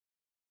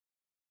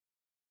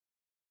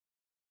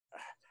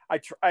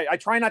I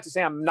try not to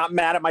say I'm not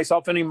mad at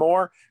myself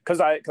anymore,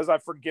 because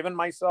I've forgiven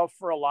myself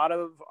for a lot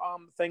of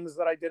things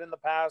that I did in the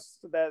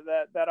past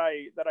that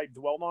I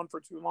dwelled on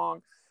for too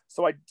long.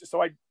 So I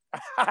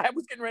I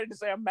was getting ready to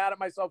say I'm mad at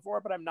myself for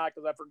it, but I'm not,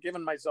 because I've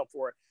forgiven myself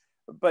for it.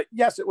 But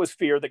yes, it was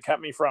fear that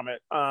kept me from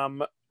it.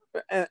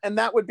 And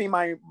that would be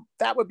my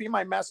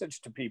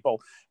message to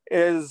people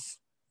is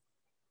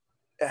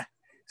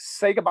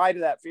say goodbye to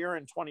that fear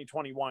in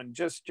 2021.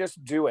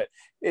 Just do it.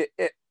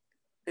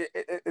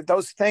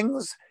 Those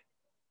things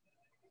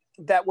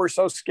that we're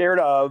so scared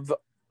of,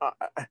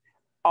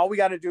 all we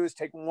got to do is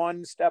take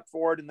one step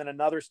forward and then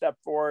another step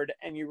forward,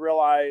 and you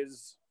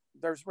realize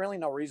there's really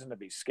no reason to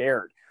be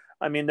scared.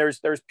 I mean, there's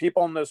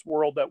people in this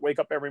world that wake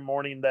up every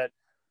morning that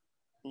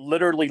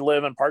literally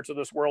live in parts of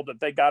this world that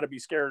they got to be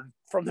scared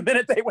from the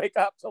minute they wake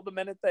up till the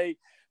minute they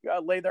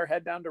lay their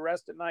head down to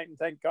rest at night. And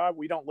thank God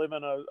we don't live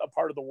in a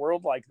part of the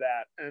world like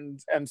that.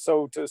 And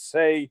so to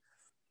say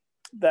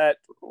that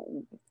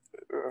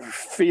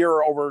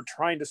fear over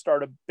trying to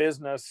start a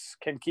business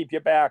can keep you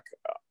back,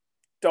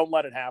 don't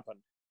let it happen.